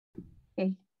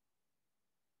Okay.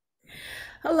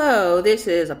 Hello, this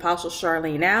is Apostle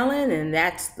Charlene Allen, and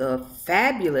that's the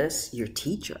fabulous, your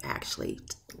teacher actually,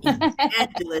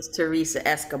 Evangelist Teresa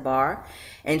Escobar.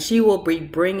 And she will be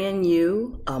bringing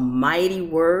you a mighty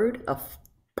word,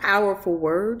 powerful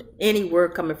word. Any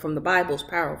word coming from the Bible is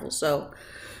powerful. So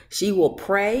she will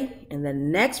pray, and the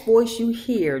next voice you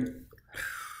hear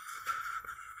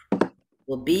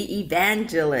will be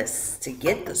evangelists to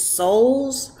get the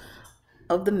souls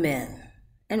of the men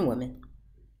and women.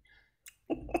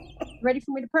 Ready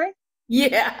for me to pray?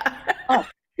 Yeah. Oh,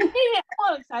 I'm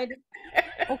all excited.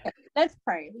 Okay, let's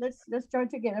pray. Let's join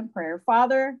together in prayer.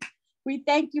 Father, we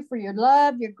thank you for your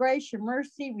love, your grace, your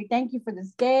mercy. We thank you for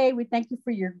this day. We thank you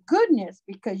for your goodness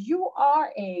because you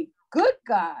are a good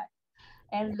God.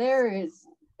 And there is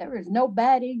no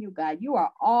bad in you, God. You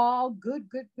are all good,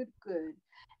 good, good, good.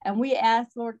 And we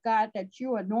ask, Lord God, that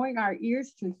you anoint our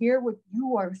ears to hear what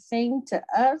you are saying to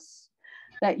us,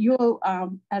 that you,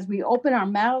 as we open our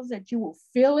mouths, that you will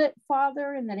fill it,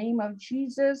 Father, in the name of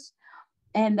Jesus,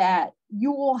 and that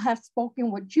you will have spoken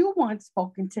what you want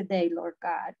spoken today, Lord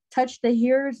God. Touch the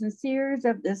hearers and seers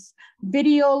of this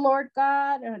video, Lord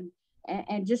God,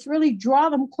 and just really draw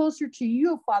them closer to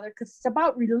you, Father, because it's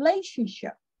about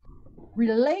relationship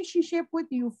with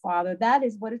you, Father. That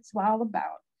is what it's all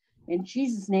about. In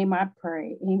Jesus' name I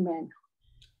pray. Amen.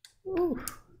 Ooh.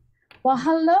 Well,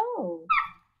 hello.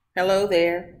 Hello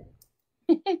there.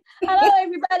 Hello,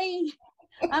 everybody.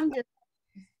 I'm just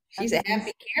She's a being,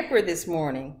 happy camper this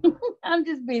morning. I'm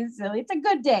just being silly. It's a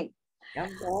good day.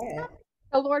 I'm glad.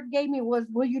 The Lord gave me was,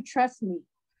 will you trust me?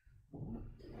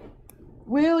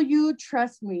 Will you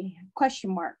trust me?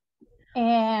 Question mark.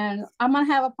 And I'm gonna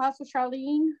have Apostle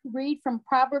Charlene read from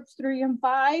Proverbs 3 and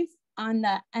 5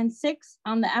 and 6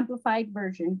 on the amplified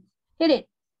version. Hit it.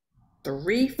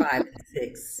 3, 5, and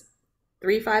 6.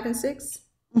 3, 5, and 6?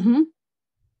 Mm-hmm.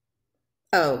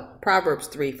 Oh, Proverbs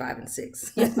 3, 5, and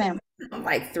 6. Yes, ma'am. I'm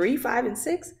like 3, 5, and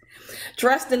 6.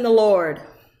 Trust in the Lord.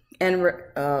 And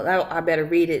I better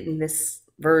read it in this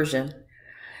version.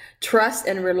 Trust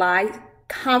and rely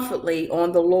confidently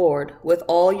on the Lord with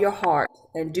all your heart,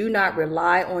 and do not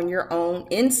rely on your own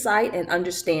insight and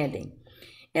understanding.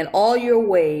 In all your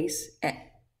ways,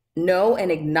 know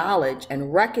and acknowledge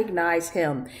and recognize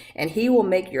him, and he will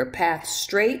make your path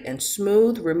straight and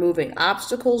smooth, removing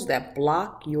obstacles that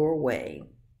block your way.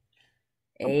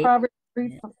 So Amen. Proverbs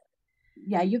 3,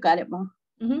 yeah, you got it, Mom.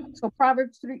 Mm-hmm. So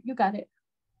Proverbs 3, you got it.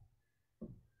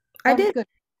 I That was did. good.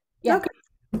 Yeah. Okay.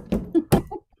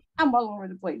 I'm all over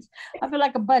the place. I feel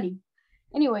like a buddy.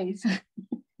 Anyways,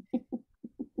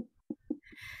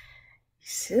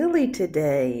 Silly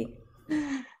today.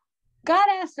 God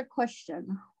asked a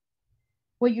question.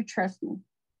 Will you trust me?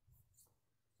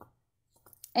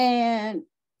 And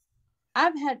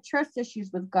I've had trust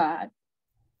issues with God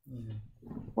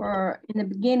for in the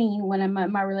beginning when I'm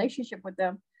in my relationship with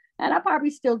them. And I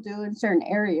probably still do in certain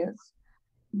areas.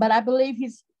 But I believe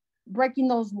he's breaking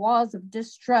those walls of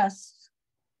distrust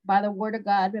by the word of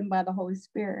God and by the Holy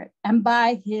Spirit and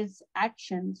by his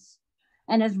actions.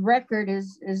 And his record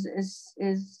is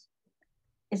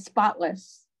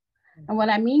spotless. And what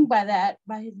I mean by that,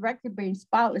 by his record being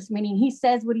spotless, meaning he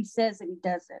says what he says and he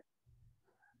does it.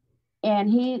 And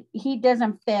he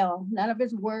doesn't fail. None of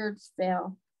his words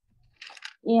fail.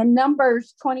 In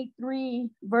Numbers 23,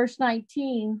 verse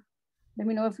 19, let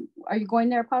me know if, are you going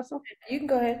there, Apostle? You can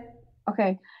go ahead.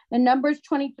 Okay. In Numbers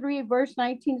 23, verse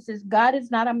 19, it says, God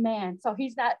is not a man. So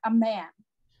he's not a man.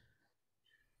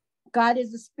 God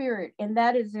is a spirit. And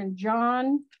that is in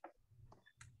John,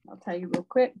 I'll tell you real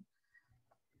quick.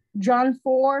 John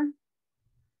 4,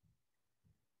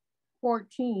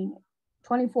 14,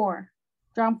 24.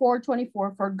 John 4,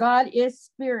 24. For God is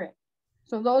spirit.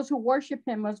 So those who worship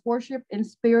him must worship in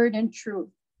spirit and truth.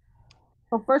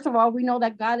 So first of all, we know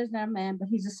that God is not a man, but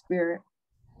he's a spirit.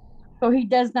 So he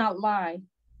does not lie.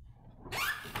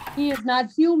 He is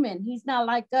not human. He's not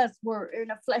like us. We're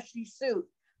in a fleshly suit,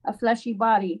 a fleshy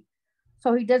body.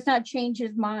 So he does not change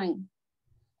his mind.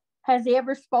 Has he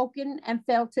ever spoken and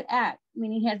failed to act?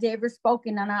 Meaning, has he ever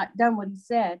spoken and not done what he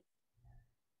said?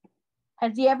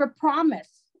 Has he ever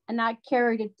promised and not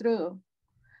carried it through?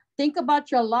 Think about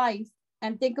your life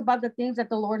and think about the things that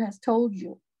the Lord has told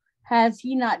you. Has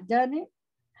he not done it?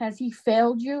 Has he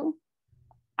failed you?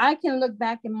 I can look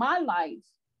back in my life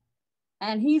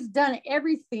and he's done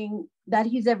everything that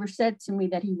he's ever said to me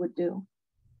that he would do.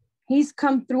 He's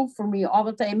come through for me all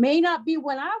the time. It may not be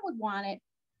when I would want it.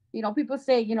 You know, people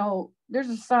say, you know, there's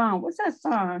a song. What's that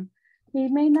song? He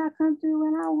may not come through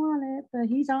when I want it, but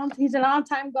he's an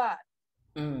on-time God.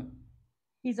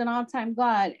 He's an on-time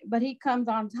God, but he comes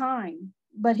on time.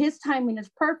 but his timing is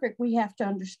perfect. We have to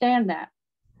understand that.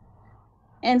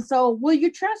 And so will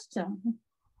you trust him?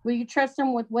 Will you trust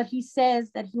him with what he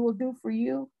says that he will do for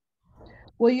you?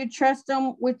 Will you trust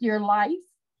him with your life?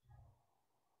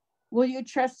 Will you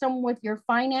trust him with your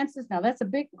finances? Now that's a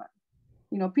big one.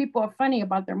 You know, people are funny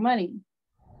about their money,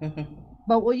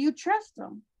 but will you trust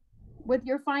him with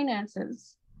your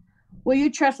finances? Will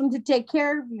you trust him to take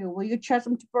care of you? Will you trust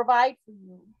him to provide for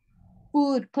you?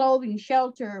 Food, clothing,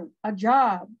 shelter, a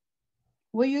job.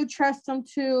 Will you trust him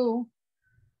to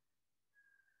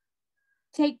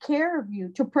take care of you,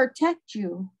 to protect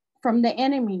you from the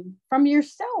enemy, from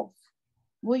yourself?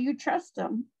 Will you trust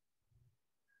him?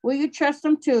 Will you trust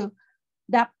him to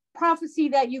that prophecy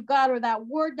that you got, or that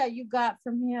word that you got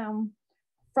from him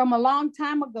from a long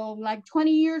time ago, like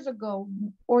 20 years ago,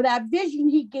 or that vision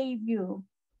he gave you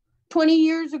 20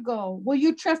 years ago? Will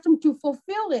you trust him to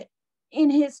fulfill it in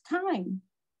his time?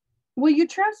 Will you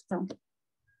trust him?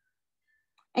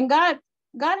 And God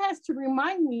has to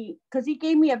remind me, because he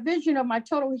gave me a vision of my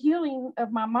total healing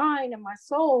of my mind and my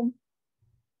soul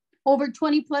over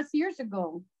 20 plus years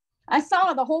ago. I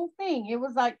saw the whole thing. It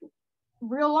was like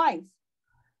real life.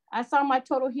 I saw my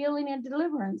total healing and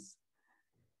deliverance.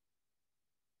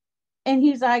 And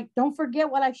he's like, don't forget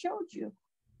what I showed you.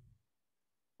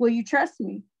 Will you trust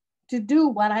me to do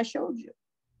what I showed you?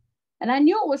 And I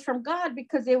knew it was from God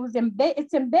because it was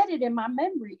it's embedded in my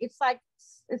memory. It's like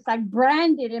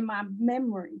branded in my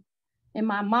memory, in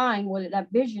my mind, with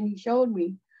that vision he showed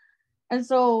me. And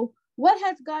so what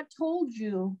has God told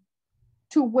you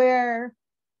to where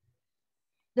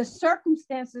the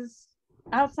circumstances,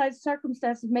 outside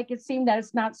circumstances, make it seem that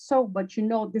it's not so, but you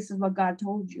know this is what God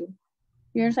told you?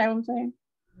 You understand what I'm saying?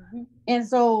 Mm-hmm. And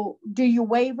so do you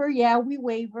waver? Yeah, we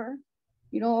waver.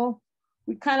 You know,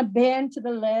 we kind of bend to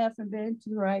the left and bend to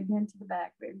the right, bend to the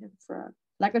back, bend to the front,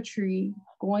 like a tree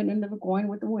going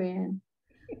with the wind.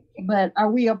 But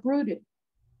are we uprooted?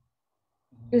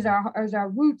 Is our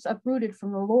roots uprooted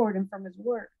from the Lord and from his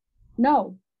word?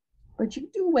 No. But you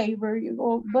do waver. You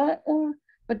go,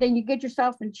 but then you get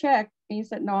yourself in check and you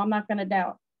said, no, I'm not going to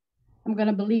doubt. I'm going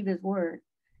to believe his word.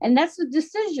 And that's a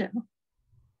decision.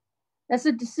 That's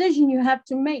a decision you have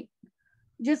to make.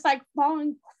 Just like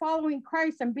following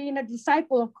Christ and being a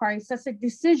disciple of Christ, that's a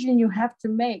decision you have to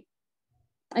make.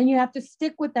 And you have to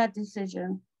stick with that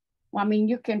decision. Well, I mean,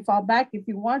 you can fall back if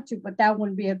you want to, but that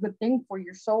wouldn't be a good thing for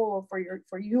your soul or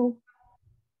for you,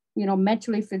 you know,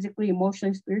 mentally, physically,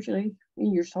 emotionally, spiritually,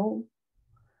 in your soul.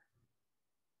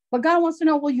 But God wants to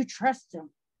know, will you trust him?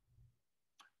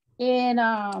 And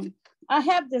I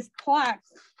have this plaque.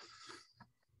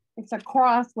 It's a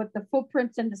cross with the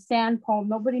footprints in the sand poem.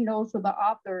 Nobody knows who the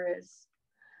author is.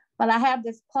 But I have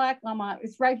this plaque on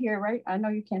it's right here, right? I know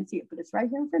you can't see it, but it's right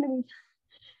here in front of me.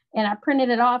 And I printed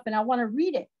it off and I want to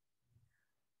read it.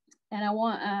 And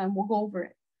we'll go over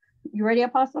it. You ready,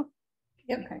 Apostle?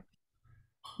 Yep. Okay.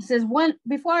 It says,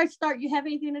 before I start, you have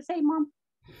anything to say, Mom?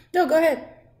 No, go ahead.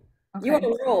 Okay. You on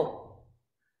a roll.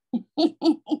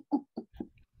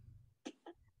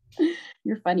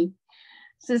 You're funny.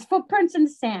 It says, footprints in the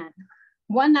sand.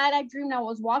 One night I dreamed I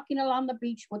was walking along the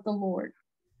beach with the Lord.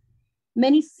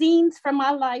 Many scenes from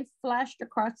my life flashed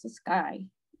across the sky.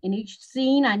 In each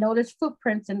scene, I noticed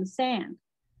footprints in the sand.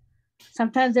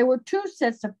 Sometimes there were 2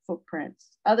 sets of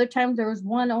footprints. Other times there was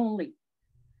one only.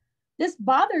 This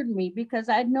bothered me because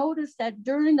I noticed that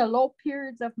during the low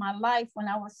periods of my life when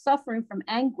I was suffering from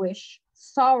anguish,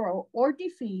 sorrow, or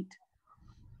defeat,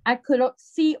 I could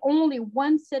see only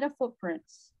one set of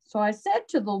footprints. So I said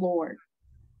to the Lord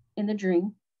in the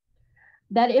dream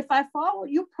that if I follow,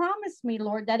 you promised me,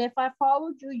 Lord, that if I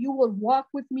followed you, you would walk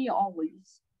with me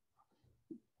always.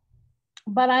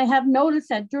 But I have noticed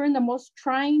that during the most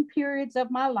trying periods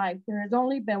of my life, there has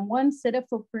only been one set of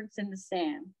footprints in the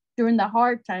sand during the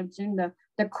hard times, during the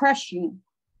crushing.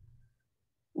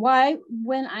 Why,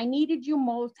 when I needed you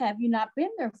most, have you not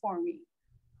been there for me?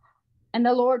 And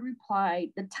the Lord replied,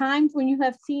 the times when you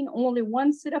have seen only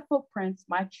one set of footprints,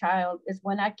 my child, is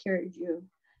when I carried you.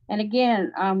 And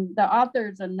again, the author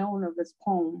is unknown of this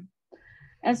poem.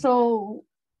 And so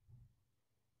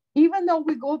even though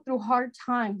we go through hard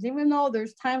times, even though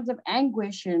there's times of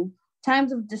anguish and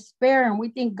times of despair, and we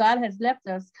think God has left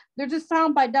us, there's a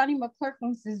song by Donnie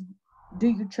McClurkin says, do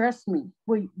you trust me?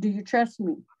 Do you trust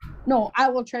me? No, I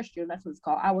will trust you. That's what it's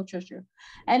called. I will trust you.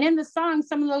 And in the song,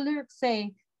 some of the lyrics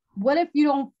say, what if you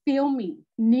don't feel me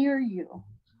near you?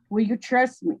 Will you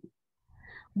trust me?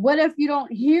 What if you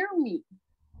don't hear me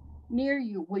near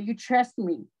you? Will you trust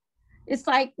me? It's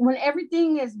like when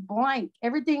everything is blank,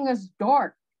 everything is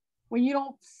dark, when you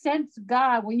don't sense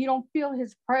God, when you don't feel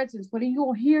his presence, when you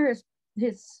don't hear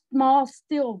his small,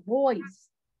 still voice.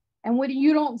 And when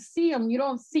you don't see him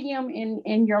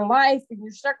in your life, in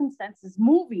your circumstances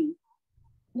moving,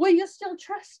 will you still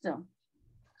trust him?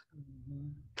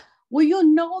 Will you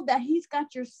know that he's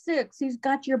got your six, he's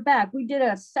got your back? We did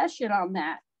a session on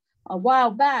that a while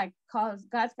back, because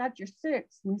God's got your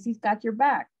six, means he's got your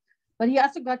back. But he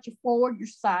also got your forward, your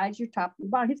sides, your top, your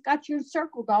bottom. He's got you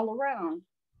encircled all around.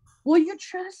 Will you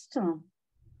trust him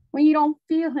when you don't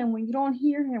feel him, when you don't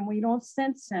hear him, when you don't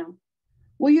sense him?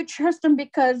 Will you trust him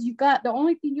because you got, the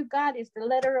only thing you got is the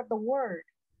letter of the word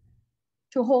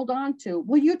to hold on to?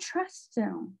 Will you trust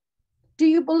him? Do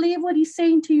you believe what he's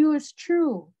saying to you is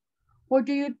true? Or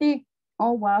do you think,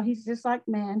 oh, wow, he's just like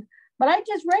man? But I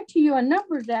just read to you a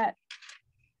number that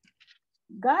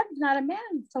God is not a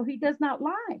man, so he does not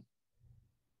lie.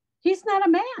 He's not a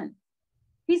man.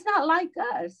 He's not like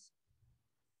us.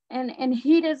 And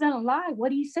he doesn't lie.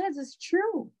 What he says is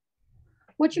true.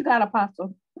 What you got,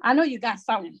 Apostle? I know you got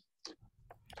something.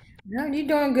 No, you're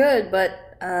doing good, but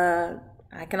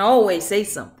I can always say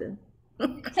something.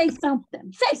 Say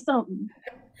something. Say something.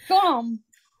 Go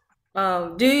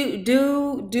on.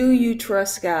 Do you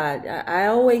trust God? I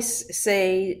always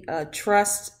say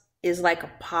trust is like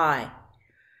a pie.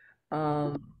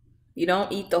 You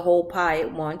don't eat the whole pie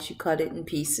at once. You cut it in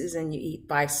pieces and you eat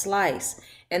by slice.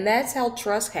 And that's how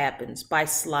trust happens, by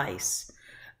slice.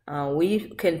 We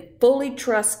can fully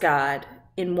trust God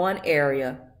in one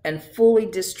area and fully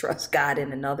distrust God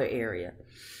in another area.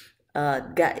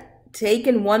 God,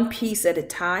 taking one piece at a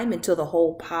time until the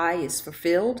whole pie is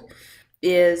fulfilled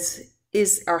is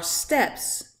our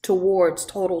steps towards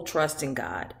total trust in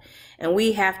God. And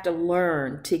we have to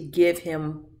learn to give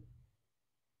him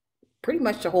pretty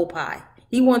much the whole pie.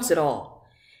 He wants it all.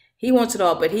 He wants it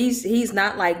all, but he's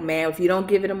not like man. If you don't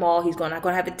give it him all, he's not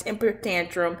going to have a temper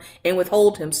tantrum and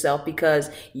withhold himself because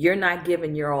you're not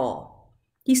giving your all.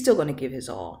 He's still going to give his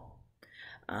all.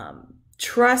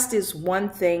 Trust is one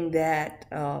thing that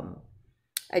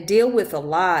I deal with a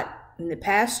lot in the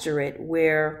pastorate,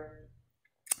 where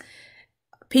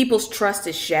people's trust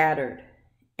is shattered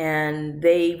and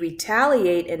they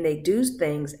retaliate and they do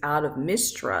things out of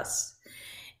mistrust.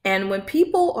 And when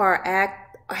people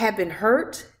have been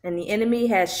hurt and the enemy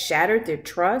has shattered their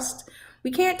trust,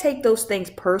 we can't take those things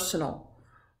personal.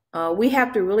 We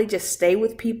have to really just stay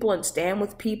with people and stand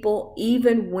with people,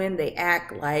 even when they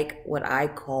act like what I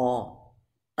call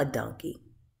a donkey.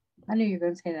 I knew you were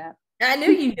going to say that. I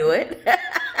knew you knew it.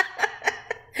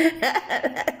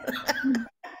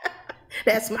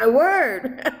 That's my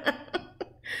word.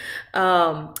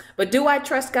 But do I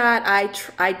trust God?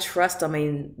 I trust. I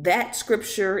mean, that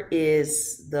scripture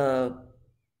is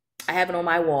I have it on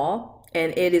my wall,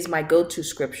 and it is my go-to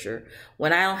scripture.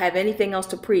 When I don't have anything else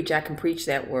to preach, I can preach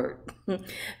that word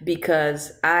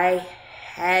because I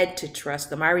had to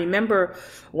trust them. I remember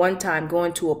one time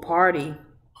going to a party,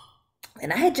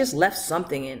 and I had just left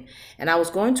something in, and I was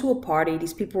going to a party.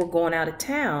 These people were going out of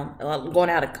town, going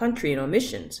out of country,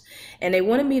 missions, and they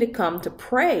wanted me to come to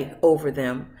pray over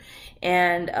them.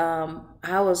 And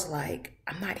I was like,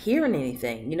 I'm not hearing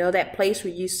anything. You know, that place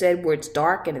where you said where it's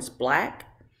dark and it's black?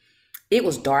 It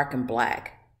was dark and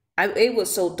black. It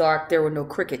was so dark, there were no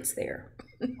crickets there.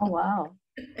 Oh, wow.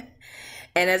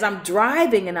 And as I'm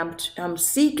driving and I'm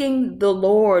seeking the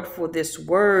Lord for this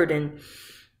word, and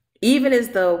even as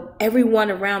though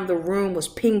everyone around the room was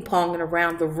ping-ponging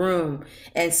around the room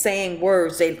and saying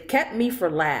words, they kept me for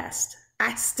last.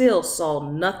 I still saw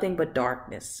nothing but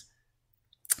darkness.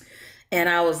 And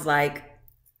I was like,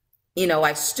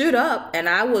 I stood up and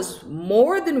I was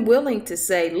more than willing to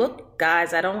say, look,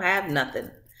 guys, I don't have nothing,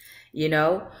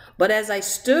 But as I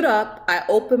stood up, I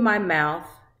opened my mouth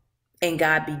and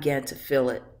God began to fill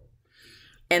it.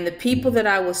 And the people that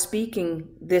I was speaking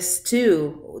this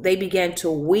to, they began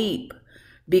to weep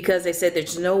because they said,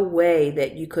 there's no way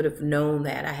that you could have known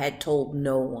that. I had told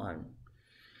no one.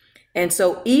 And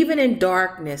so even in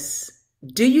darkness,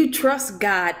 do you trust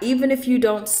God even if you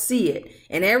don't see it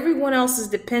and everyone else is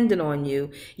dependent on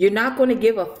you? You're not going to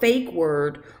give a fake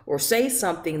word or say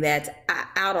something that's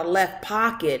out of left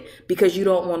pocket because you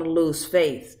don't want to lose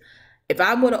faith. If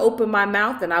I would have opened my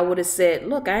mouth and I would have said,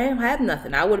 look, I don't have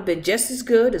nothing, I would have been just as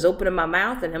good as opening my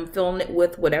mouth and him filling it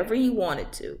with whatever he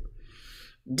wanted to.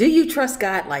 Do you trust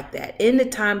God like that? In the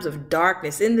times of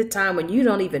darkness, in the time when you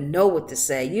don't even know what to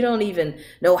say, you don't even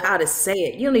know how to say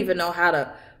it, you don't even know how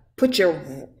to put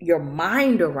your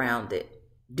mind around it.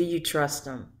 Do you trust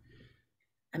him?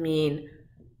 I mean,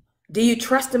 do you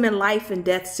trust him in life and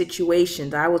death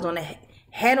situations? I was on a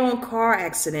head-on car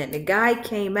accident. And a guy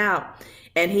came out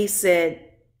and he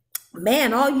said,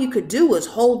 man, all you could do was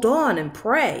hold on and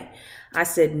pray. I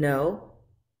said, no,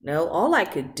 No, all I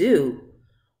could do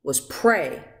was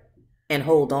pray and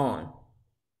hold on.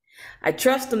 I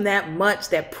trust him that much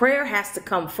that prayer has to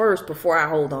come first before I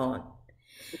hold on.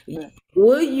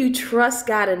 Will you trust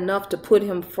God enough to put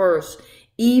him first,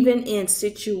 even in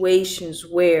situations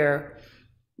where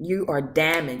you are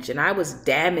damaged? And I was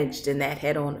damaged in that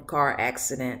head-on car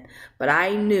accident, but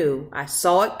I knew, I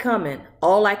saw it coming.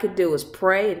 All I could do was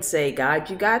pray and say, God,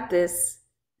 you got this.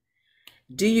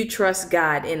 Do you trust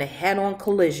God in a head-on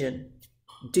collision?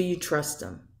 Do you trust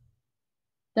him?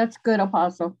 That's good,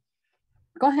 Apostle.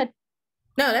 Go ahead.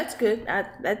 No, that's good.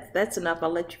 That's enough.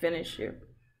 I'll let you finish here.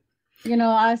 You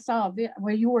know, I saw a bit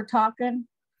where you were talking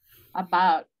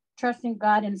about trusting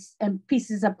God and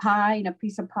pieces of pie and a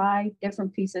piece of pie,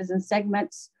 different pieces and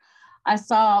segments. I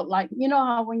saw, like, you know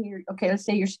how when you're, okay, let's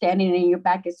say you're standing and your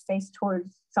back is faced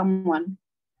towards someone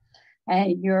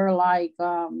and you're like,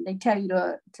 they tell you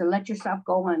to let yourself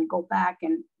go and go back,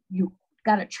 and you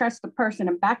got to trust the person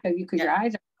in back of you because your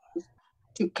eyes are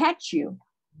to catch you.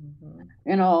 Mm-hmm.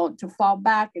 You know, to fall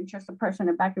back and trust the person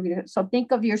in back of you. So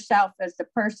think of yourself as the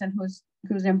person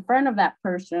who's in front of that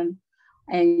person,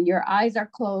 and your eyes are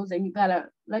closed, and you got to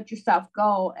let yourself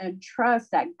go and trust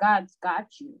that God's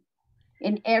got you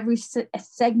in every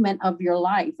segment of your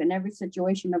life, in every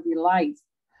situation of your life.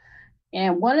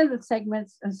 And one of the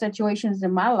segments and situations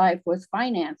in my life was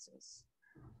finances.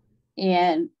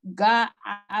 And God,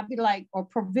 I'd be like, or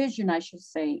provision, I should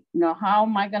say, you know, how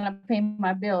am I going to pay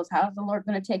my bills? How's the Lord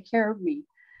going to take care of me?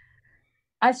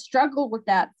 I struggled with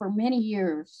that for many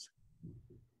years.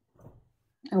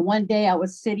 And one day I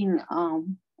was sitting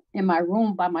in my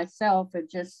room by myself and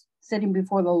just sitting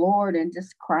before the Lord and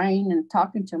just crying and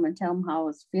talking to him and telling him how I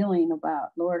was feeling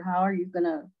about, Lord, how are you going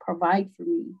to provide for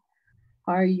me?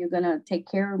 How are you going to take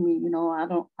care of me? You know, I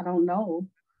don't know.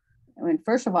 I mean,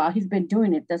 first of all, he's been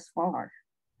doing it this far.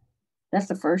 That's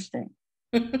the first thing.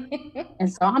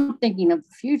 And so I'm thinking of the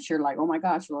future, like, oh my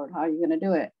gosh, Lord, how are you going to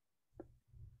do it?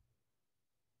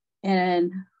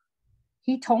 And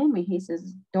he told me, he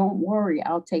says, don't worry,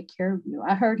 I'll take care of you.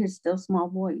 I heard his still small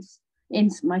voice in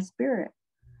my spirit.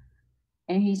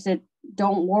 And he said,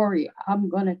 don't worry, I'm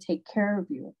going to take care of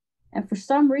you. And for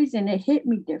some reason, it hit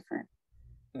me different.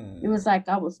 It was like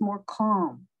I was more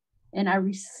calm, and I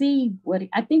received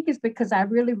I think it's because I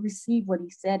really received what he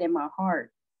said in my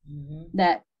heart,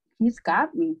 that he's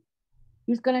got me.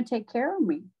 He's going to take care of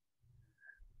me.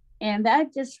 And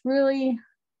that just really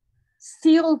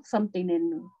sealed something in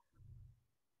me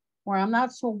where I'm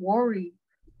not so worried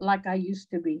like I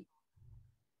used to be.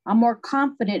 I'm more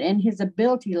confident in his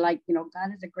ability. Like, you know,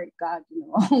 God is a great God, you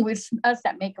know, it's us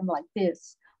that make him like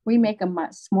this. We make him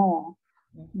small.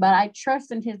 But I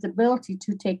trust in his ability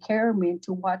to take care of me and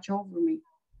to watch over me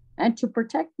and to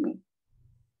protect me.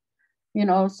 You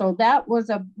know, so that was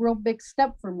a real big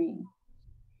step for me.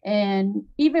 And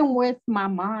even with my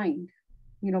mind,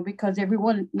 you know, because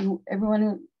everyone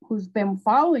who's been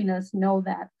following us know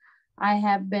that I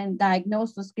have been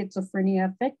diagnosed with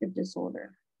schizophrenia affective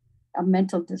disorder, a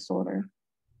mental disorder.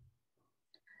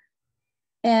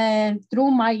 And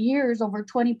through my years, over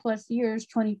 20 plus years,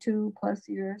 22 plus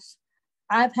years,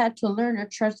 I've had to learn to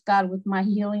trust God with my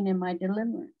healing and my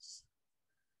deliverance.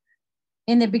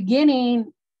 In the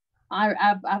beginning,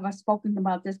 I've spoken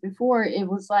about this before. It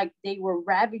was like they were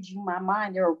ravaging my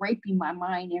mind. They were raping my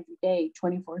mind every day,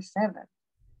 24/7.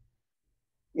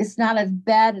 It's not as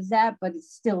bad as that, but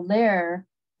it's still there.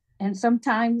 And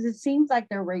sometimes it seems like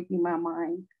they're raping my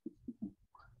mind.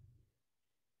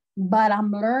 But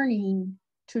I'm learning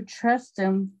to trust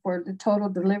him for the total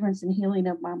deliverance and healing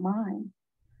of my mind.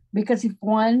 Because if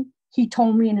he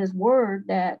told me in his word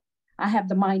that I have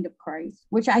the mind of Christ,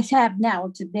 which I have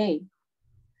now today.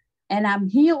 And I'm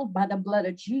healed by the blood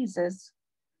of Jesus,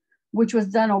 which was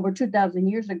done over 2,000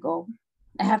 years ago.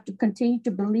 I have to continue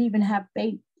to believe and have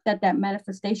faith that that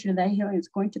manifestation of that healing is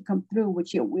going to come through,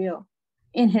 which it will,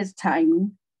 in his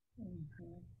timing.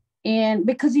 Mm-hmm. And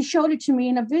because he showed it to me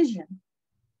in a vision.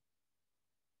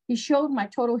 He showed my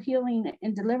total healing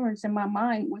and deliverance in my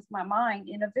mind, with my mind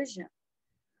in a vision.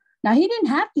 Now, he didn't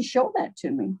have to show that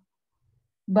to me,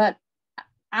 but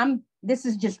this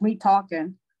is just me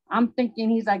talking. I'm thinking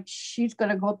he's like, she's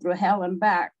going to go through hell and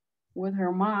back with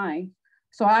her mind.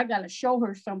 So I got to show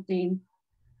her something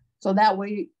so that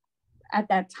way at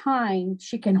that time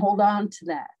she can hold on to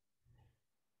that,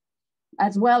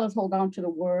 as well as hold on to the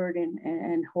word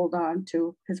and hold on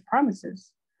to his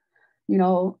promises, you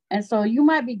know. And so you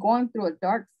might be going through a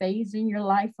dark phase in your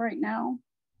life right now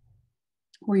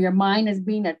where your mind is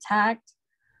being attacked,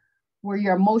 where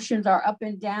your emotions are up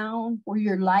and down, where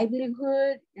your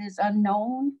livelihood is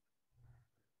unknown.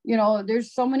 You know,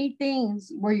 there's so many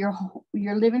things where your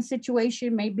living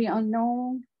situation may be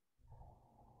unknown,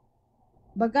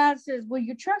 but God says, will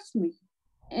you trust me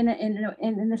in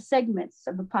the segments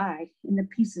of the pie, in the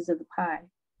pieces of the pie?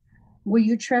 Will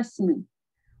you trust me?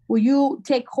 Will you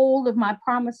take hold of my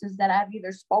promises that I've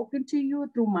either spoken to you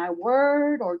through my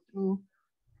word or through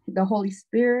the Holy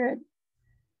Spirit?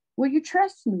 Will you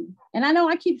trust me? And I know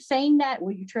I keep saying that,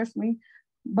 will you trust me?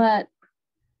 But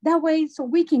that way, so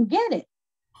we can get it.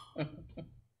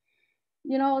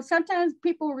 You know, sometimes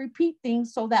people repeat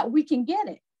things so that we can get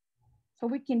it. So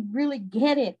we can really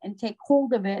get it and take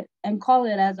hold of it and call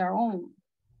it as our own,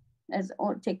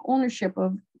 or take ownership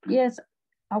of, yes,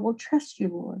 I will trust you,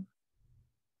 Lord.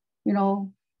 You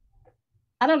know,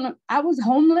 I don't know. I was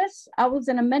homeless. I was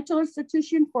in a mental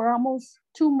institution for almost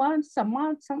 2 months, a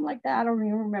month, something like that. I don't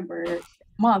even remember. A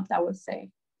month, I would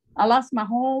say. I lost my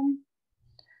home.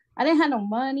 I didn't have no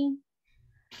money.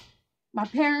 My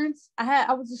parents,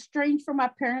 I was estranged from my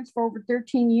parents for over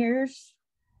 13 years.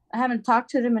 I haven't talked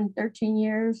to them in 13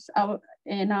 years.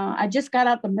 I just got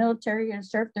out the military and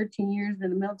served 13 years in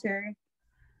the military.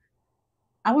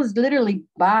 I was literally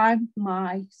by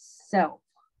myself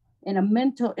in a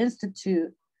mental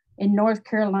institute in North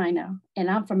Carolina,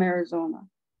 and I'm from Arizona.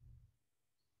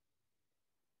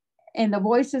 And the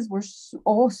voices were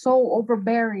all so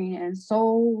overbearing and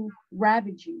so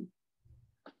ravaging.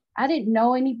 I didn't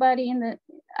know anybody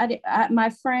I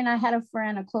had a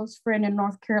friend, a close friend in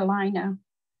North Carolina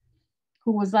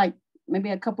who was like maybe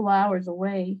a couple of hours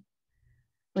away,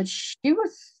 but she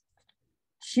was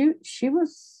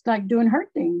like doing her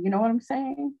thing. You know what I'm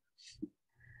saying?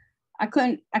 I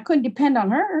couldn't depend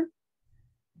on her.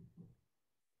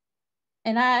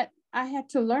 And I had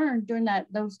to learn during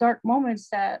those dark moments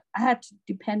that I had to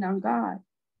depend on God.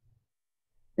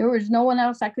 There was no one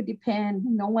else I could depend,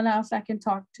 no one else I can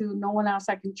talk to, no one else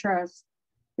I can trust.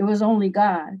 It was only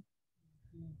God.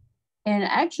 And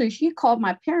actually, she called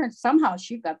my parents. Somehow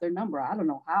she got their number. I don't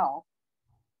know how.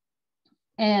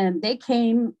 And they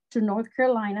came to North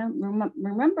Carolina.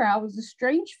 Remember, I was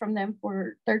estranged from them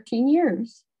for 13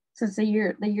 years, since the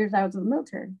years I was in the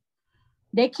military.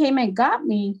 They came and got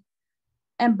me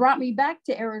and brought me back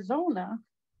to Arizona.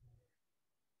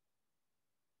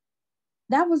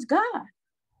 That was God.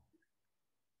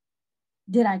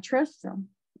 Did I trust them?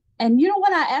 And you know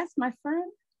what I asked my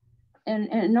friend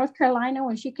in North Carolina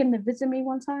when she came to visit me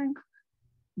one time?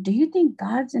 Do you think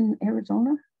God's in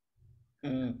Arizona?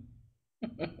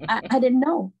 I didn't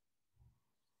know.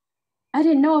 I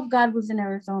didn't know if God was in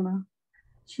Arizona.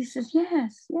 She says,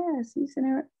 yes, he's in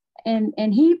Arizona.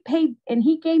 And he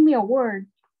gave me a word.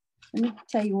 Let me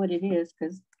tell you what it is,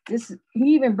 because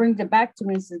he even brings it back to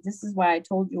me and says, this is why I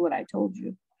told you what I told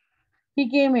you. He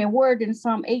gave me a word in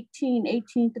Psalm 18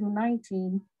 through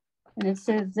 19, and it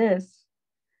says this.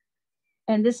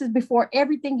 And this is before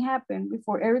everything happened,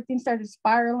 before everything started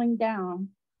spiraling down.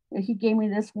 He gave me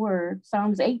this word,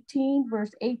 Psalms 18,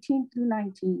 verse 18 through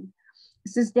 19.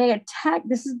 It says,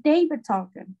 this is David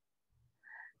talking.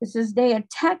 It says, they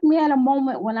attacked me at a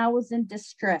moment when I was in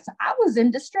distress. I was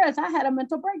in distress. I had a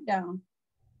mental breakdown.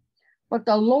 But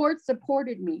the Lord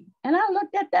supported me. And I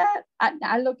looked at that.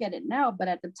 I look at it now, but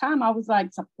at the time I was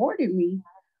like, supported me?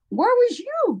 Where was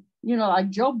you? You know, like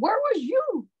Job, where was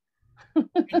you?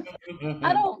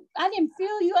 I didn't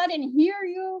feel you. I didn't hear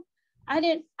you. I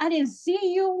didn't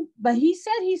see you, but he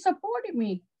said he supported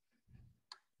me.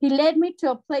 He led me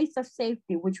to a place of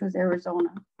safety, which was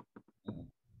Arizona.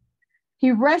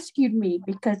 He rescued me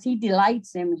because he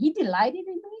delights in me. He delighted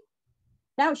in me.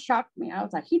 That shocked me. I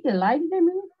was like, he delighted in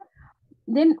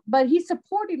me? But he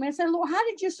supported me. I said, Lord, how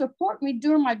did you support me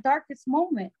during my darkest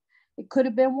moment? It could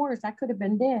have been worse. I could have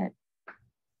been dead.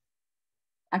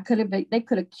 They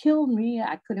could have killed me.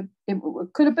 It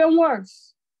could have been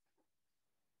worse.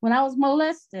 When I was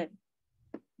molested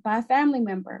by a family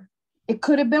member, it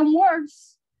could have been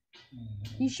worse.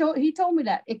 He told me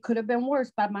that it could have been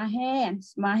worse. By my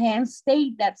hands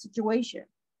stayed that situation.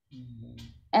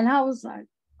 And I was like,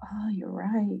 oh, you're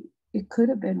right. It could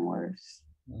have been worse.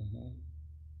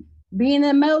 Being in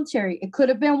the military, it could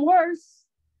have been worse.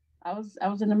 I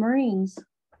was in the Marines.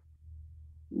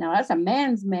 Now that's a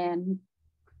man's man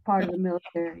part of the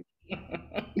military.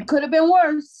 It could have been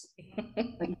worse.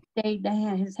 But he stayed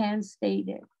his hands stayed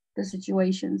at the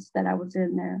situations that I was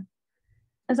in there.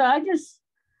 And so I just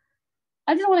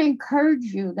want to encourage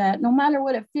you that no matter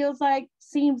what it feels like,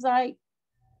 seems like,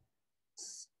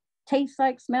 tastes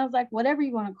like, smells like, whatever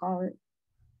you want to call it,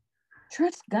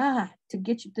 trust God to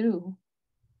get you through.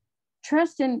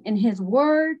 Trust in his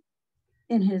word,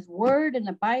 in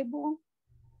the Bible,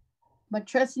 but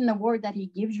trust in the word that he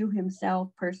gives you himself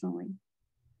personally.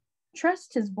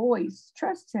 Trust his voice.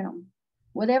 Trust him.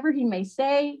 Whatever he may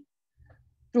say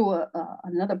through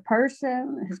another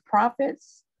person, his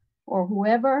prophets, or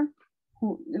whoever,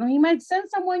 he might send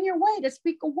someone your way to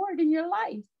speak a word in your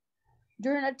life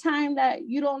during a time that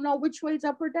you don't know which way's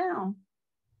up or down,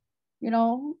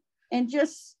 and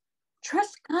just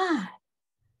trust God.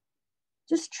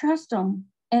 Just trust him.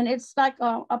 And it's like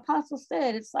Apostle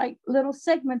said, it's like little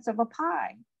segments of a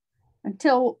pie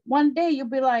until one day you'll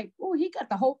be like, oh, he got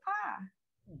the whole pie.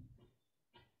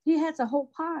 He has a whole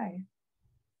pie.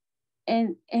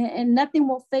 And nothing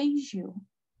will faze you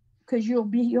because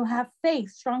you'll have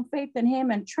faith, strong faith in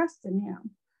him and trust in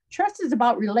him. Trust is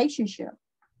about relationship.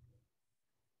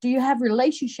 Do you have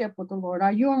relationship with the Lord?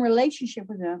 Are you in relationship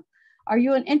with him? Are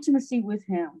you in intimacy with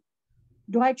him?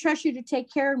 Do I trust you to take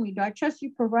care of me? Do I trust you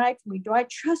to provide for me? Do I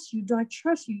trust you? Do I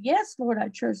trust you? Yes, Lord, I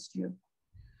trust you.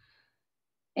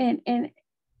 And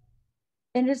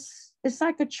it's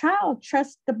like a child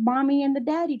trusts the mommy and the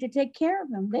daddy to take care of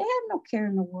them. They have no care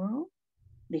in the world.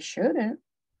 They shouldn't,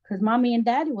 because mommy and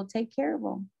daddy will take care of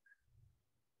them.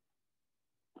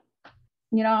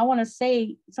 I want to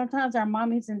say sometimes our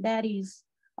mommies and daddies,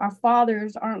 our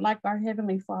fathers aren't like our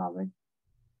Heavenly Father,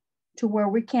 to where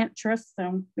we can't trust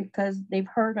them because they've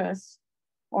hurt us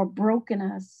or broken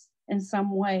us in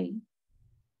some way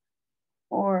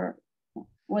or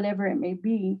whatever it may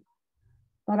be.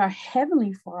 But our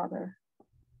Heavenly Father,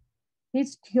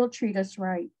 he'll treat us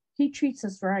right. He treats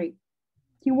us right.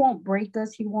 He won't break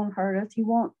us. He won't hurt us. He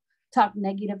won't talk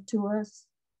negative to us.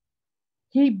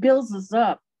 He builds us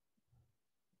up.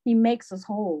 He makes us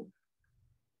whole.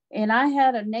 And I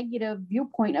had a negative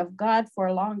viewpoint of God for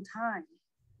a long time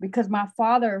because my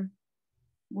father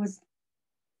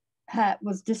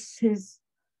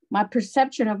my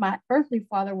perception of my earthly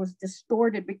father was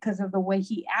distorted because of the way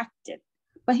he acted.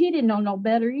 But he didn't know no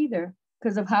better either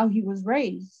because of how he was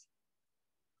raised,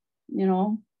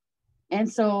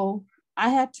 And so I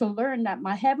had to learn that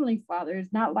my Heavenly Father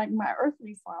is not like my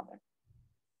earthly father.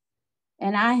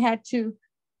 And I had to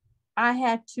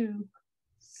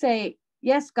say,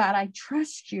 yes, God, I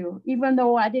trust you. Even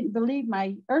though I didn't believe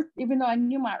even though I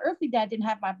knew my earthly dad didn't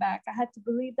have my back, I had to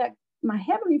believe that my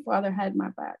Heavenly Father had my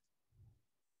back,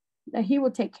 that he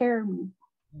will take care of me.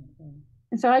 Mm-hmm.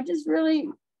 And so I just really,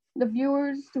 the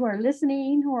viewers who are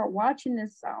listening, who are watching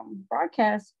this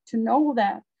broadcast, to know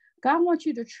that God wants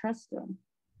you to trust him.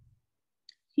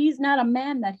 He's not a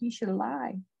man that he should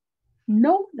lie.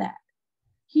 Know that.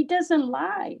 He doesn't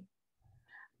lie.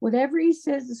 Whatever he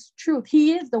says is truth.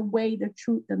 He is the way, the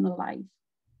truth, and the life.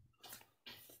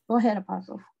 Go ahead,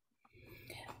 Apostle.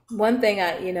 One thing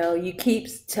you keep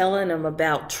telling them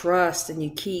about trust, and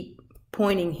you keep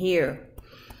pointing here.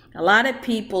 A lot of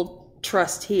people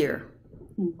trust here.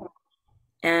 Mm-hmm.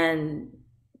 And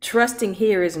trusting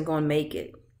here isn't going to make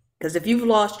it. Because if you've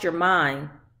lost your mind,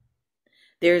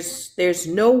 there's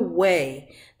no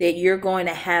way that you're going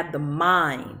to have the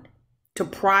mind to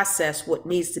process what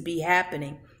needs to be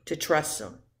happening to trust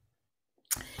him.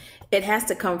 It has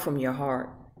to come from your heart,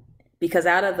 because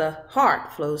out of the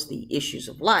heart flows the issues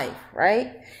of life,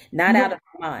 right? Not out of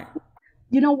the mind.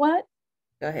 You know what?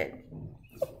 Go ahead.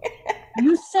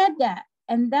 You said that,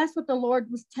 and that's what the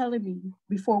Lord was telling me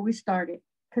before we started,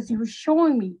 because he was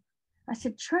showing me. I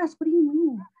said, trust, what do you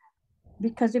mean?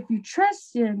 Because if you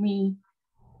trust in me,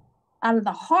 out of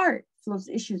the heart flows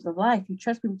issues of life. You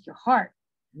trust me with your heart.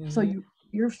 Mm-hmm. So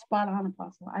you're spot on,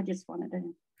 Apostle. I just wanted to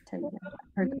tell you that. I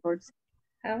heard the Lord say.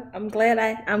 I'm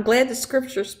glad the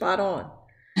scripture's spot on.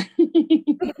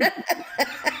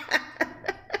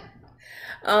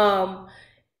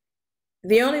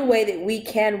 The only way that we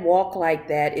can walk like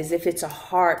that is if it's a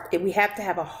heart. We have to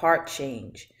have a heart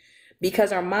change,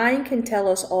 because our mind can tell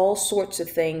us all sorts of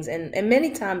things, and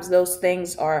many times those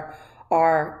things are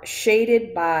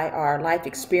shaded by our life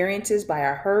experiences, by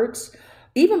our hurts,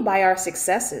 even by our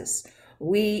successes.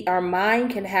 Our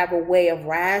mind can have a way of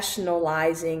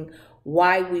rationalizing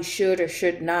why we should or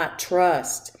should not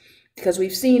trust, because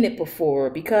we've seen it before,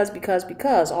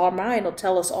 because our mind will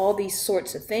tell us all these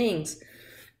sorts of things.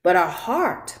 But our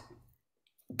heart,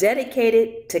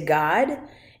 dedicated to God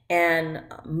and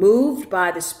moved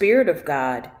by the Spirit of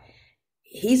God,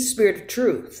 he's the Spirit of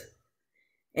truth,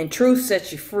 and truth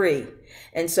sets you free.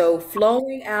 And so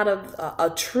flowing out of a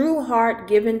true heart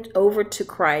given over to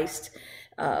Christ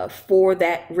for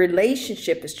that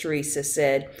relationship, as Teresa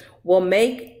said,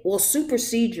 will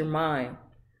supersede your mind.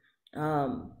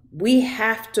 We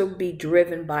have to be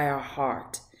driven by our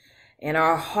heart, and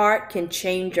our heart can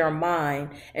change our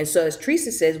mind. And so, as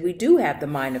Teresa says, we do have the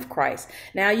mind of Christ.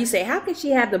 Now you say, how can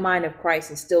she have the mind of Christ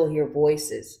and still hear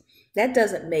voices? That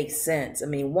doesn't make sense. I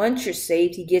mean, once you're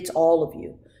saved, he gets all of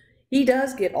you. He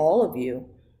does get all of you,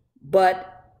 but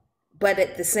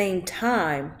at the same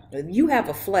time, you have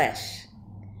a flesh,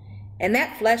 and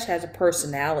that flesh has a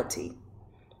personality.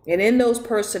 And in those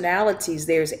personalities,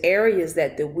 there's areas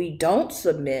that we don't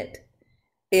submit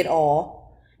it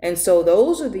all. And so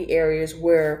those are the areas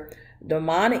where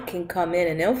demonic can come in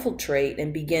and infiltrate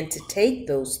and begin to take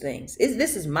those things.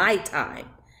 This is my time,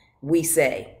 we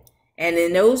say. And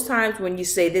in those times when you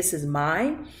say this is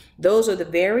mine, those are the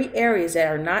very areas that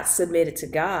are not submitted to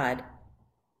God.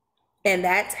 And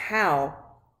that's how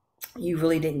you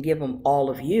really didn't give him all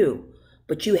of you,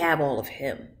 but you have all of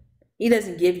him. He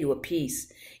doesn't give you a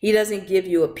piece. He doesn't give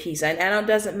you a piece. And it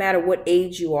doesn't matter what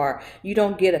age you are. You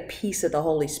don't get a piece of the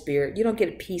Holy Spirit. You don't get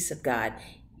a piece of God.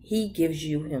 He gives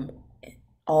you him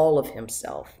all of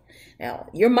himself. Now,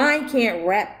 your mind can't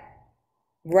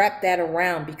wrap that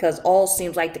around because all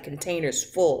seems like the container's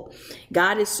full.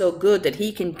 God is so good that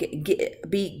he can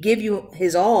give you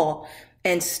his all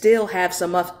and still have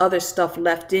some other stuff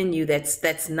left in you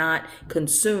that's not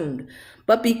consumed.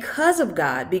 But because of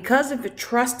God, because of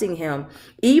trusting him,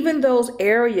 even those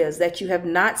areas that you have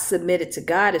not submitted to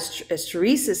God, as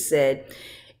Teresa said,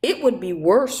 it would be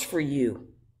worse for you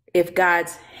if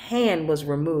God's hand was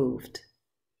removed.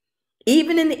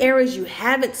 Even in the areas you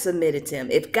haven't submitted to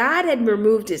him, if God had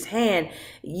removed his hand,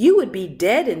 you would be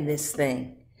dead in this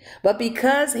thing. But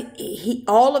because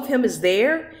all of him is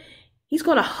there, he's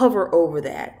going to hover over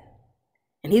that.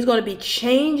 And he's going to be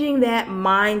changing that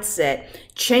mindset,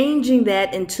 changing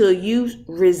that until you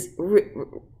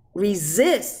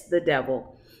resist the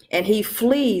devil and he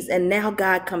flees. And now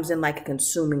God comes in like a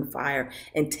consuming fire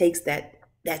and takes that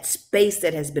space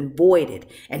that has been voided,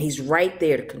 and he's right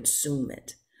there to consume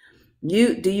it.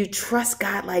 Do you trust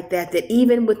God like that? That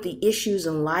even with the issues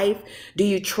in life, do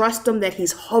you trust him that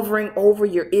he's hovering over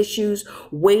your issues,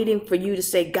 waiting for you to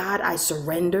say, God, I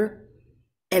surrender?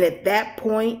 And at that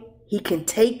point, he can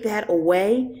take that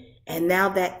away, and now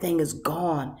that thing is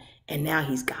gone, and now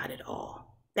he's got it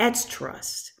all. That's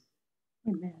trust.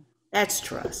 Amen. That's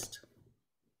trust.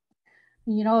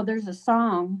 You know, there's a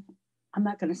song. I'm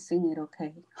not going to sing it,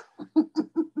 okay?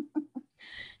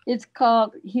 It's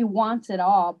called He Wants It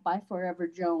All by Forever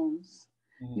Jones.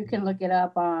 Mm-hmm. You can look it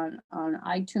up on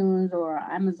iTunes or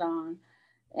Amazon.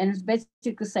 And it's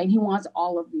basically saying he wants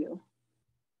all of you.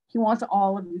 He wants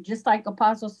all of you. Just like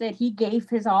Apostle said, he gave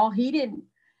his all. He didn't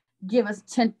give us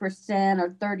 10% or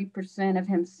 30% of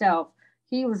himself.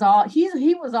 He was all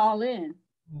in.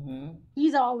 Mm-hmm.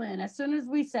 He's all in. As soon as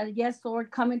we said, yes, Lord,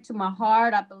 come into my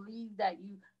heart. I believe that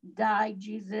you died,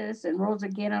 Jesus, and rose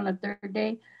again on the third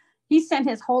day. He sent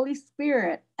his Holy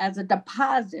Spirit as a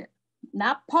deposit,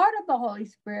 not part of the Holy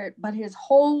Spirit, but his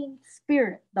whole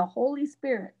spirit, the Holy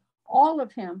Spirit, all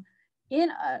of him in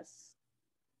us.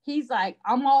 He's like,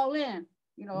 I'm all in.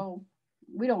 You know,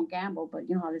 we don't gamble, but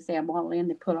you know how they say I'm all in.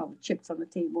 They put all the chips on the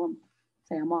table and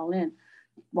say I'm all in.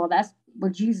 Well, that's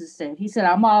what Jesus said. He said,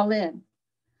 I'm all in.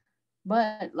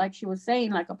 But like she was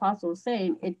saying, like Apostle was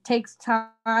saying, it takes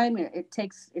time. It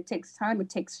takes time. It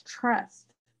takes trust.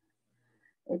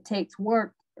 It takes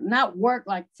work, not work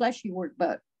like fleshy work,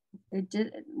 but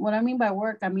what I mean by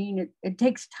work, I mean, it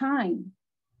takes time,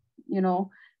 you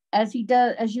know, as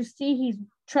you see, he's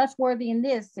trustworthy in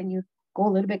this, and you go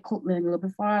a little bit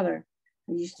farther,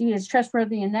 and you see he's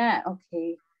trustworthy in that.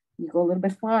 Okay, you go a little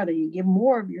bit farther, you give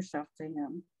more of yourself to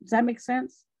him. Does that make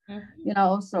sense? Mm-hmm. You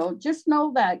know, so just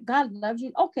know that God loves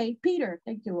you. Okay, Peter,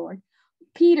 thank you, Lord.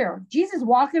 Peter, Jesus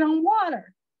walking on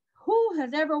water. Who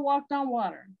has ever walked on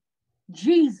water?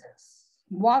 Jesus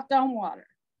walked on water.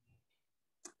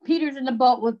 Peter's in the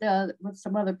boat with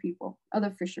some other people,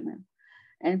 other fishermen.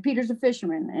 And Peter's a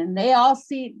fisherman, and they all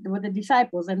see with the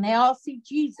disciples, and they all see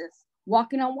Jesus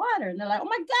walking on water. And they're like, oh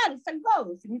my God, it's a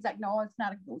ghost. And he's like, no, it's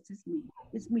not a ghost. It's me.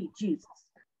 It's me, Jesus.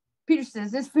 Peter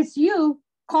says, if it's you,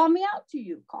 call me out to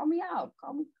you. Call me out.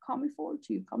 Call me forward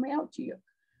to you. Call me out to you.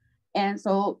 And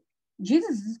so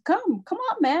Jesus says, come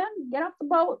on, man. Get off the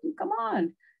boat and come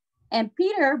on. And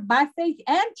Peter, by faith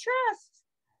and trust,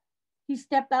 he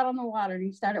stepped out on the water and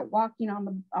he started walking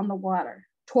on the water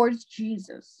towards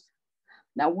Jesus.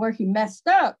 Now, where he messed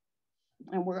up,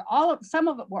 and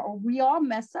we all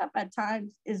mess up at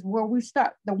times, is where we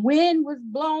start. The wind was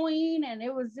blowing, and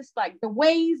it was just like the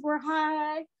waves were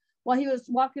high while he was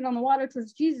walking on the water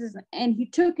towards Jesus. And he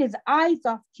took his eyes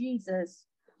off Jesus,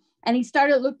 and he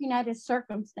started looking at his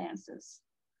circumstances.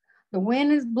 The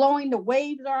wind is blowing, the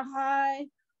waves are high.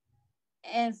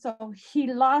 And so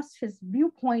he lost his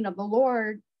viewpoint of the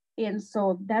Lord. And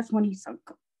so that's when he sunk.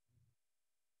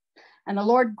 And the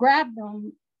Lord grabbed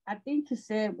him. I think he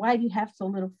said, why do you have so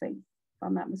little faith? If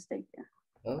I'm not mistaken.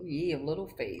 Oh, ye of little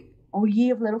faith. Oh, ye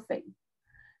of little faith.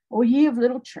 O ye of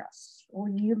little trust, O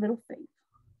ye of little faith.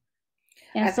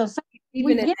 And so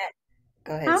even in that,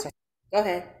 go ahead. Huh? Go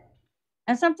ahead.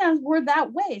 And sometimes we're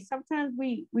that way. Sometimes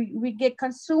we get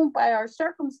consumed by our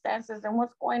circumstances and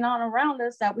what's going on around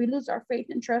us, that we lose our faith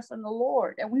and trust in the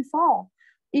Lord, and we fall.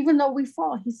 Even though we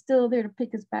fall, he's still there to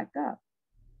pick us back up.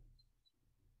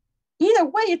 Either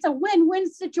way, it's a win-win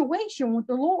situation with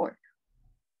the Lord.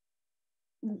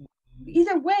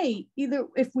 Either way, either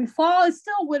if we fall, it's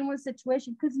still a win-win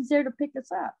situation because he's there to pick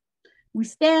us up. We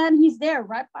stand, he's there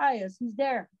right by us. He's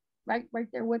there, right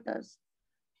there with us.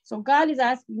 So God is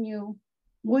asking you,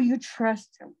 will you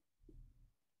trust him?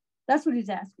 That's what he's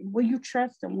asking. Will you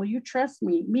trust him? Will you trust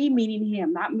me? Me meaning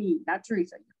him, not me, not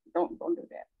Teresa. Don't do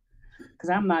that. Because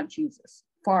I'm not Jesus.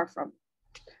 Far from it.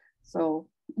 So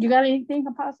you got anything,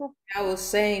 Apostle? I was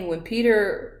saying, when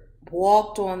Peter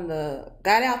got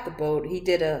out the boat, he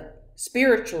did a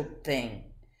spiritual thing.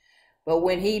 But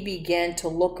when he began to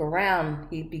look around,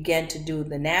 he began to do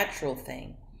the natural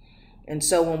thing. And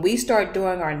so when we start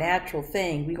doing our natural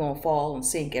thing, we're going to fall and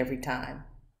sink every time.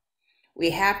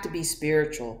 We have to be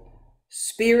spiritual.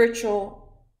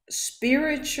 Spiritual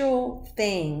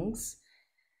things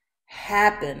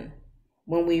happen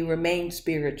when we remain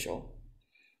spiritual.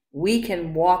 We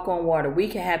can walk on water. We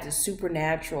can have the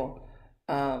supernatural.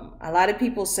 A lot of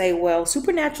people say, well,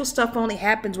 supernatural stuff only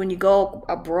happens when you go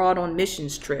abroad on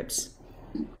missions trips.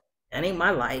 That ain't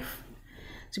my life.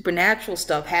 Supernatural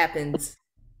stuff happens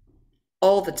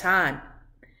all the time.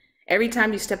 Every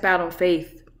time you step out on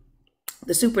faith,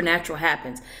 the supernatural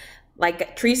happens.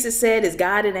 Like Teresa said, is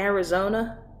God in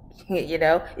Arizona?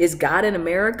 Is God in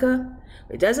America?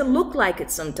 It doesn't look like it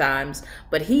sometimes,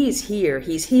 but he's here.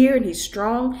 He's here and he's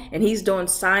strong and he's doing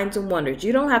signs and wonders.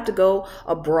 You don't have to go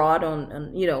abroad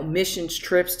on missions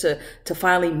trips to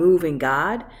finally move in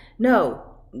God. No,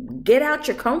 get out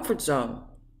your comfort zone.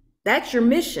 That's your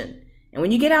mission. And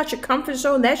when you get out your comfort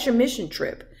zone, that's your mission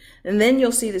trip. And then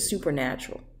you'll see the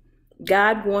supernatural.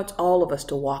 God wants all of us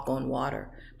to walk on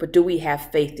water, but do we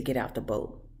have faith to get out the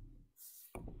boat?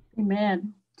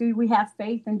 Amen. Do we have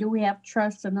faith and do we have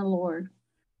trust in the Lord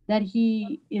that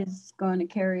he is going to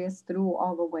carry us through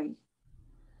all the way?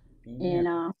 Amen.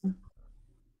 And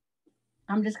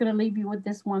I'm just going to leave you with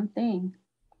this one thing.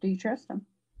 Do you trust him?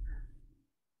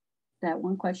 That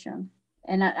one question.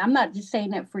 And I'm not just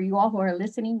saying that for you all who are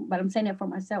listening, but I'm saying it for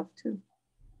myself too.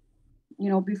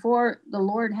 Before the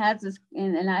Lord has us,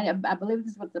 and I believe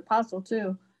this was the apostle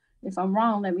too. If I'm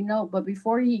wrong, let me know. But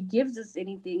before he gives us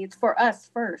anything, it's for us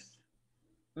first.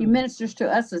 He ministers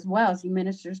to us as well as he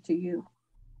ministers to you.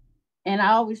 And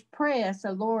I always pray, I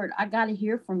said, Lord, I got to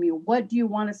hear from you. What do you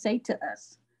want to say to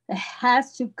us? It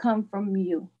has to come from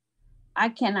you. I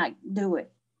cannot do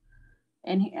it.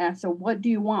 And so what do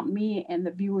you want me and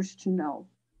the viewers to know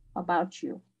about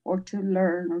you, or to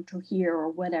learn, or to hear, or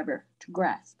whatever, to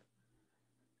grasp?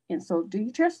 And so do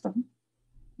you trust them?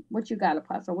 What you got,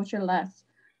 Apostle? What's your last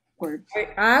word?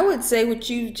 I would say what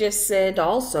you just said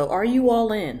also. Are you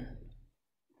all in?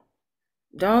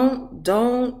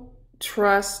 Don't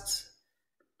trust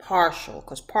partial,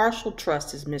 because partial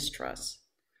trust is mistrust.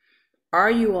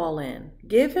 Are you all in?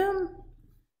 Give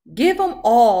him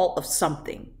all of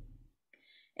something.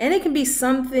 And it can be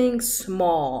something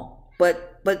small,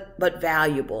 but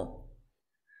valuable.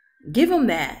 Give him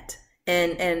that.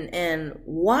 And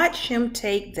watch him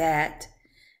take that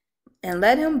and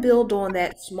let him build on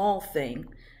that small thing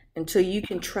until you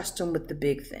can trust him with the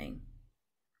big thing.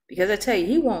 Because I tell you,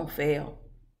 he won't fail.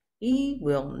 He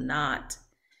will not.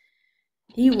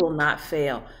 He will not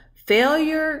fail.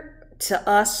 Failure to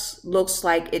us looks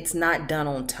like it's not done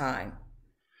on time.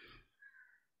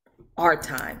 Our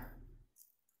time.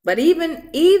 But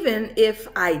even if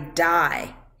I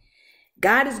die,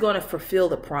 God is going to fulfill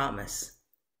the promise.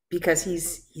 Because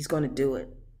he's going to do it.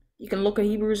 You can look at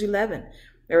Hebrews 11.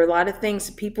 There are a lot of things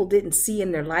that people didn't see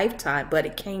in their lifetime, but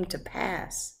it came to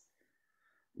pass.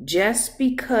 Just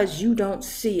because you don't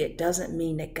see it doesn't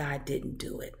mean that God didn't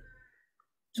do it.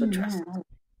 So trust him.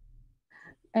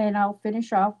 And I'll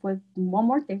finish off with one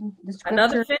more thing.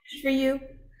 Another finish for you.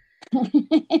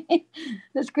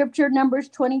 The scripture, Numbers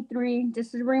 23,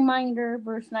 just a reminder,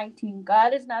 verse 19.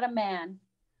 God is not a man,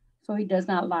 so he does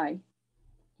not lie.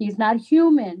 He's not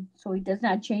human, so he does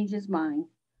not change his mind.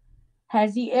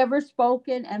 Has he ever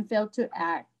spoken and failed to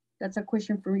act? That's a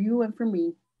question for you and for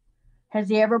me. Has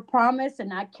he ever promised and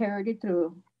not carried it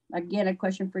through? Again, a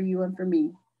question for you and for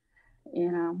me.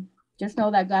 And just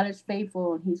know that God is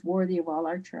faithful and he's worthy of all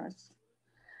our trust.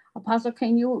 Apostle,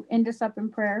 can you end us up in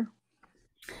prayer?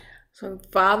 So,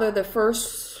 Father, the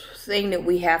first thing that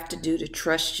we have to do to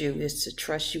trust you is to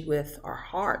trust you with our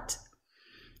heart.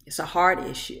 It's a heart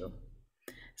issue.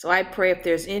 So I pray if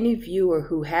there's any viewer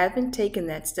who haven't taken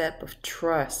that step of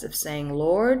trust, of saying,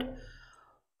 Lord,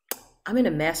 I'm in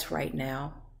a mess right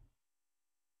now,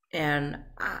 and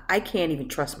I can't even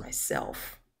trust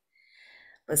myself.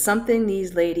 But something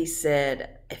these ladies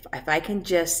said, if I can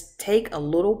just take a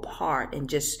little part and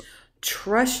just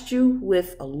trust you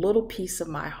with a little piece of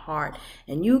my heart,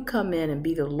 and you come in and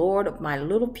be the Lord of my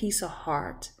little piece of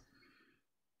heart,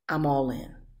 I'm all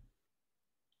in.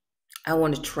 I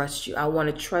want to trust you. I want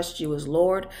to trust you as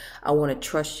Lord. I want to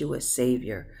trust you as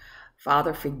Savior.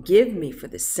 Father, forgive me for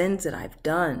the sins that I've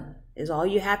done, is all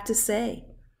you have to say.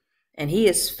 And he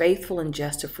is faithful and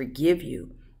just to forgive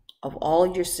you of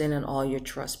all your sin and all your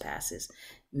trespasses.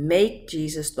 Make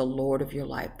Jesus the Lord of your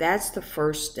life. That's the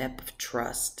first step of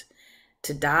trust.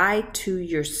 To die to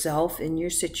yourself in your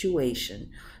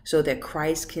situation so that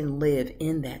Christ can live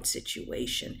in that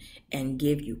situation and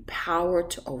give you power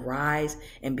to arise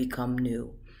and become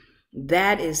new.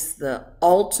 That is the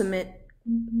ultimate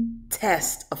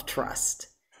test of trust,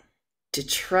 to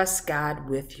trust God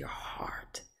with your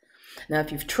heart. Now,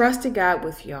 if you've trusted God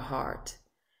with your heart,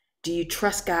 do you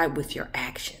trust God with your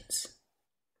actions?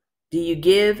 Do you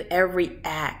give every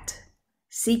act?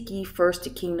 Seek ye first the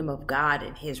kingdom of God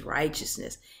and his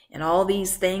righteousness. And all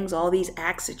these things, all these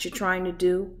acts that you're trying to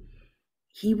do,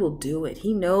 he will do it.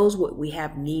 He knows what we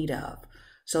have need of.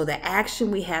 So the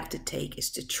action we have to take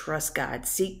is to trust God.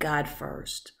 Seek God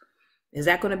first. Is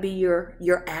that going to be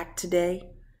your act today?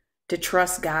 To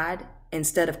trust God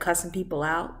instead of cussing people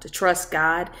out? To trust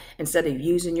God instead of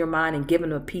using your mind and giving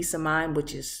them a peace of mind,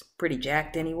 which is pretty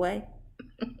jacked anyway?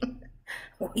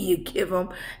 Will you give them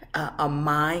a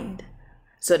mind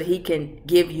so that he can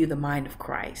give you the mind of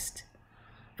Christ?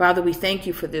 Father, we thank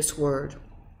you for this word,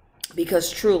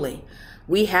 because truly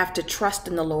we have to trust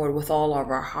in the Lord with all of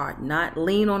our heart, not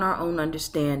lean on our own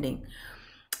understanding,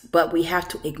 but we have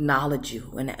to acknowledge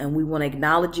you. And we want to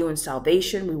acknowledge you in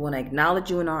salvation. We want to acknowledge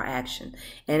you in our action.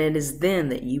 And it is then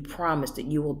that you promise that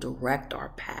you will direct our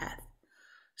path.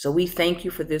 So we thank you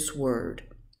for this word.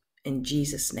 In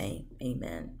Jesus' name,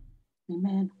 amen.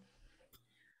 Amen.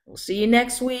 We'll see you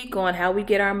next week on how we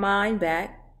get our mind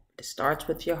back. It starts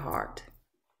with your heart.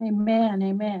 Amen.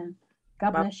 Amen.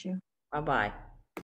 God bless you. Bye-bye.